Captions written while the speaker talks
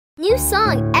new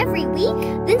song every week?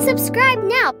 Then subscribe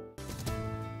now.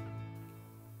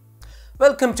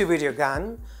 Welcome to Video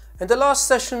Gan. In the last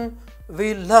session,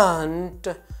 we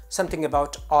learned something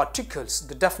about articles,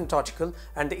 the definite article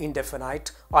and the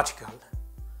indefinite article.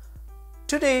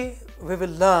 Today, we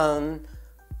will learn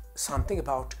something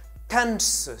about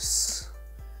tenses.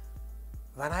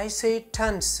 When I say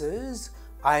tenses,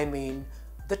 I mean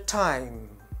the time.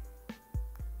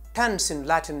 Tense in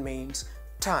Latin means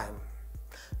time.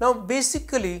 Now,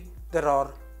 basically, there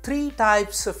are three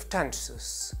types of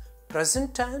tenses: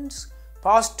 present tense,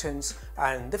 past tense,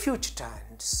 and the future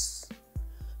tense.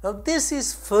 Now, this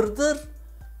is further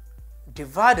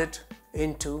divided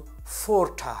into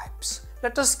four types.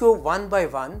 Let us go one by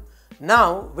one.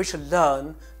 Now, we shall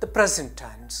learn the present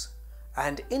tense.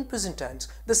 And in present tense,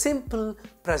 the simple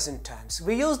present tense.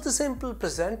 We use the simple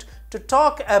present to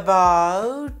talk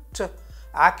about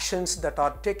actions that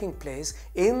are taking place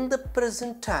in the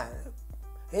present time.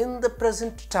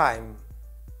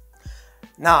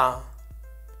 Now,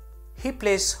 he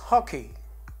plays hockey.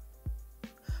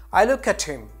 I look at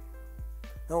him.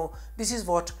 No, this is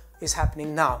what is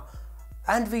happening now.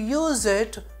 And we use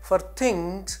it for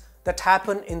things that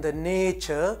happen in the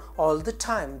nature all the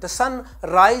time. The sun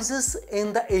rises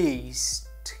in the east.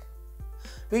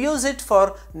 We use it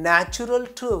for natural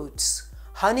truths.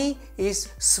 Honey is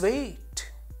sweet.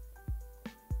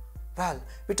 Well,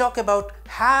 we talk about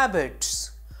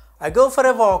habits. I go for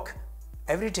a walk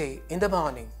every day in the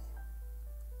morning.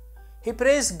 He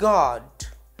prays God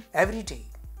every day.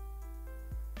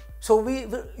 So we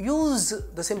use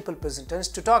the simple present tense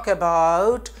to talk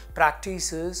about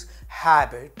practices,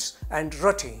 habits, and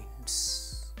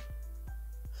routines.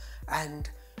 And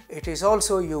it is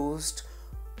also used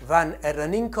when a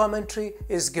running commentary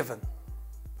is given.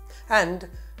 And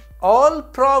all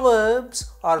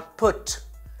proverbs are put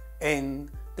in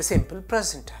the simple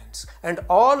present tense. And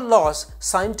all laws,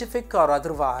 scientific or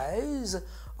otherwise,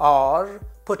 are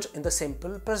put in the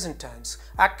simple present tense.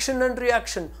 Action and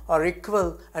reaction are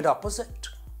equal and opposite.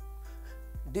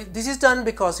 This is done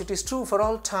because it is true for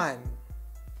all time.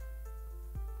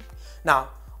 Now,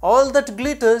 all that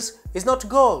glitters is not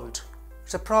gold.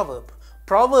 It's a proverb.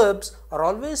 Proverbs are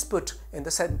always put in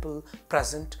the simple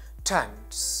present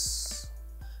tense.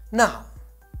 Now,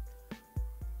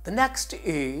 the next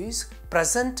is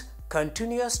present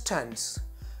continuous tense.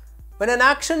 When an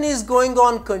action is going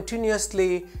on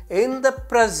continuously in the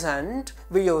present,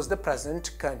 we use the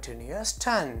present continuous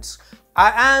tense.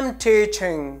 I am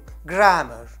teaching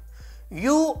grammar.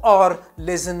 You are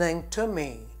listening to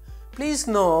me. Please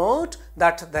note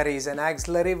that there is an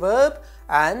auxiliary verb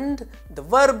and the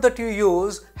verb that you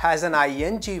use has an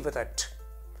ing with it.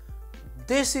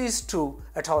 This is true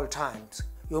at all times.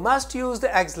 You must use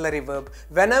the auxiliary verb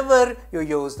whenever you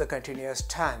use the continuous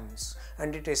tense,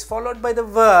 and it is followed by the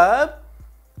verb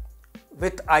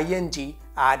with ing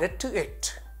added to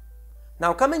it.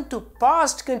 Now, coming to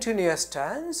past continuous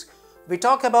tense, we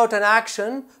talk about an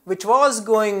action which was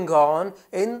going on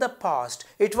in the past.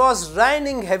 It was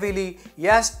raining heavily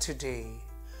yesterday.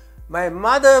 My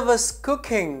mother was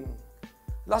cooking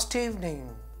last evening.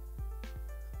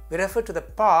 We refer to the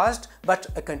past but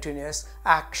a continuous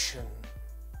action.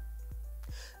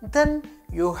 Then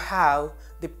you have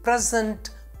the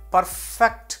present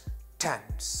perfect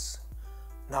tense.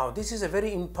 Now, this is a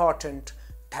very important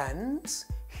tense.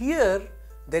 Here,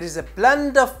 there is a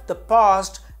blend of the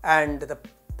past and the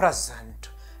present.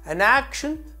 An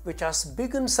action which has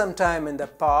begun sometime in the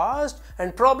past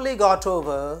and probably got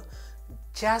over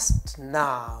just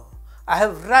now. I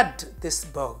have read this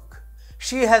book.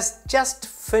 She has just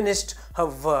finished her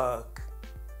work.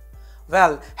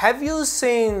 Well, have you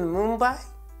seen Mumbai?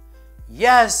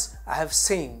 Yes, I have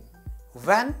seen.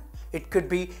 When? It could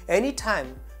be any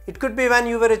time. It could be when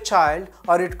you were a child,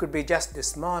 or it could be just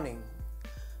this morning.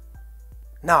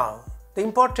 Now, the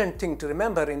important thing to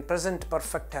remember in present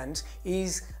perfect tense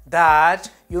is that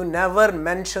you never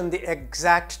mention the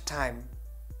exact time.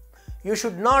 You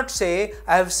should not say,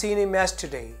 I have seen him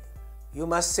yesterday. You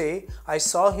must say, I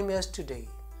saw him yesterday.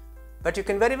 But you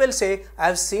can very well say, I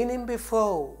have seen him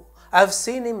before. I have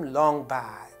seen him long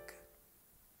back.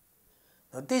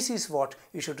 Now, this is what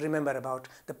you should remember about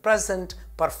the present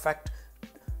perfect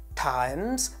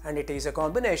tense, and it is a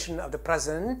combination of the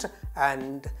present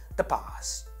and the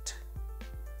past.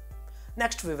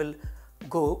 Next, we will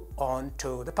go on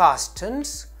to the past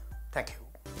tense. Thank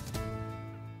you.